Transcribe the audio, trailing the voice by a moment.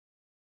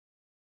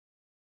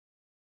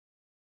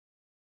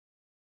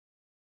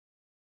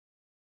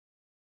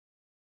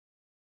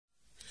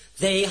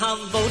They have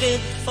voted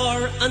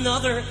for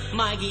another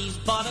Maggie's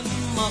bottom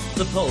of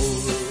the poll.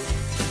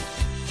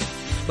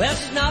 Well,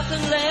 there's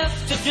nothing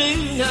left to do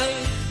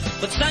now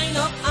but sign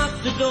up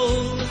at the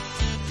door.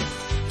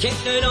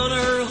 Kicked out on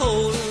her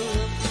hole.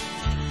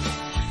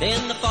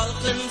 In the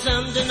Falklands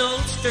and in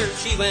Ulster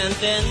she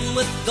went in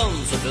with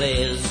guns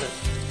ablaze.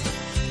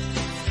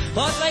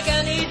 But like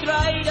any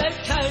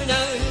dried-out cow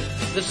now,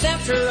 they've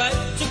sent her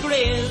out to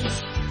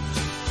graze.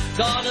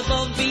 God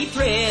above be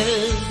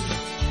praised.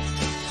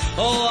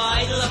 Oh,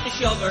 I'd love to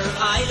shove her,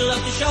 I'd love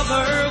to shove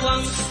her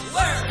once.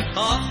 Where?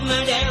 Off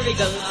Mount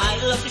Errigal,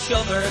 I'd love to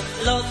shove her,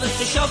 love to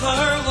shove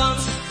her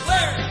once.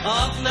 Where?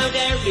 Off Mount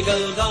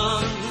Errigal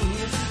gone.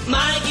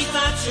 Maggie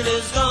Thatcher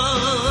is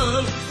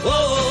gone.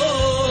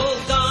 Whoa,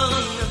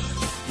 gone.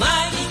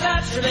 Maggie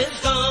Thatcher is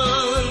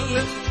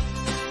gone.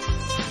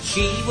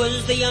 She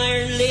was the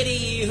Iron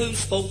Lady who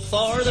spoke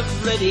for the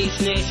British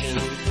nation.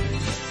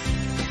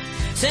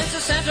 Since I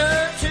sent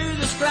her to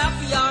the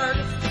scrapyard,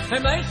 her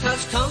mouth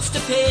has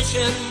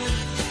constipation,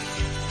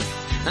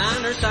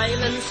 and her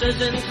silence is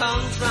in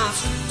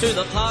contrast to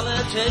the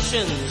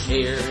politicians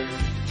here.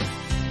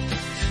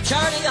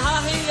 Charlie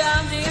Haughey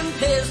and Ian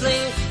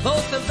Paisley,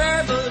 both have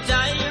verbal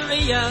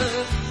diarrhea,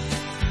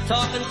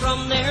 talking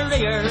from their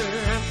rear.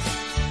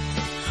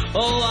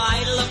 Oh,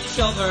 I'd love to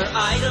shove her,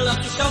 I'd love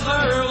to shove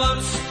her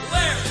once.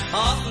 Where?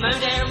 Off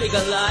Mount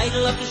Errigal, I'd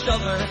love to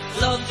shove her,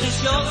 love to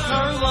shove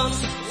her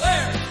once.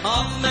 Where?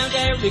 Off Mount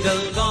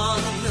Errigal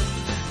gone.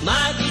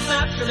 Maggie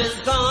Thatcher is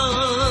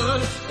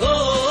gone.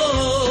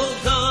 Oh,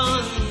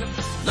 gone.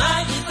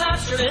 Maggie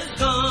Thatcher is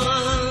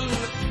gone.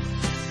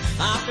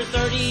 After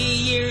 30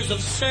 years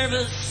of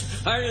service,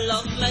 her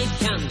love life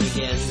can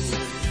begin.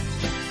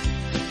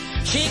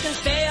 She can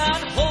stay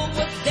at home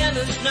with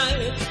Dennis now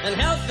and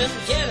help him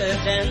get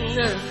it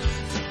in.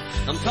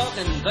 I'm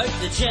talking about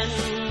the gin.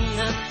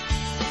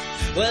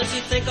 Well,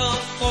 she think of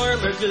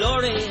former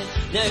glory,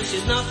 now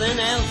she's nothing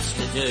else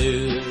to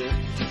do.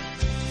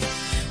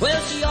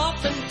 Well, she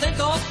often think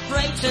of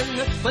Brighton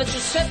when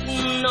she's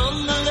sitting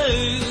on the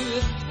loo.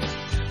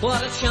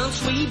 What a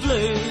chance we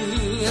blew.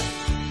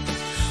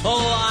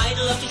 Oh, I'd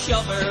love to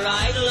shove her,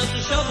 I'd love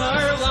to shove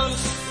her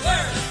once.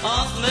 Where?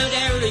 Off Mount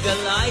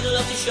Errigal, I'd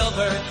love to shove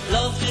her,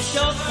 love to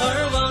shove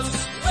her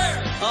once.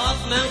 Where?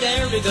 Off Mount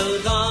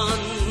Errigal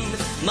gone.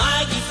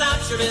 Maggie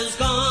Thatcher is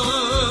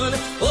gone.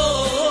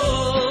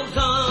 Oh,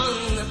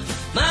 gone.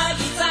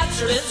 Maggie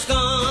Thatcher is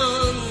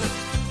gone.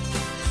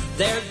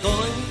 They're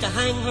going to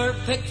hang her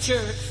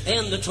picture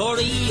in the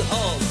Tory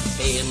Hall of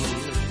Fame.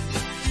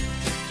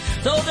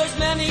 Though there's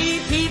many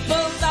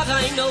people that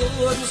I know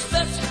would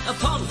spit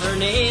upon her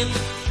name.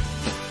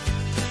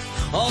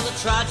 All the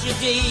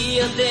tragedy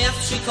and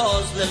death she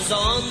caused lives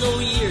on, though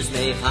years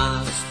may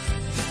pass.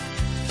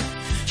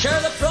 Sure,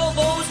 the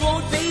provost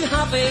won't be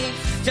happy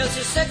till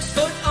she's 6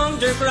 foot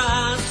under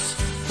grass.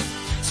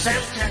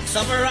 Semtex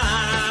up her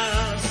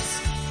ass.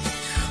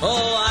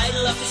 Oh, I'd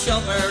love to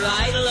shove her,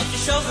 I'd love to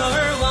shove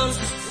her once.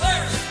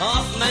 Where?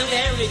 Off Mount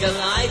Errigal,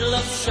 I'd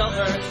love to shove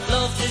her,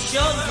 love to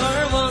shove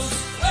her once.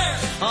 Where?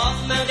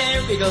 Off Mount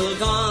Errigal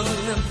gone.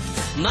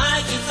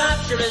 Maggie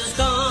Thatcher is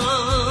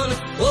gone.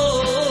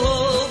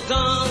 Oh,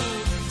 gone.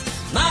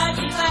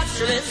 Maggie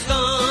Thatcher is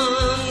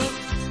gone.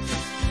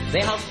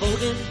 They have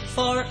voted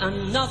for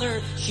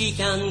another. She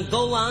can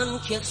go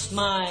and kiss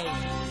my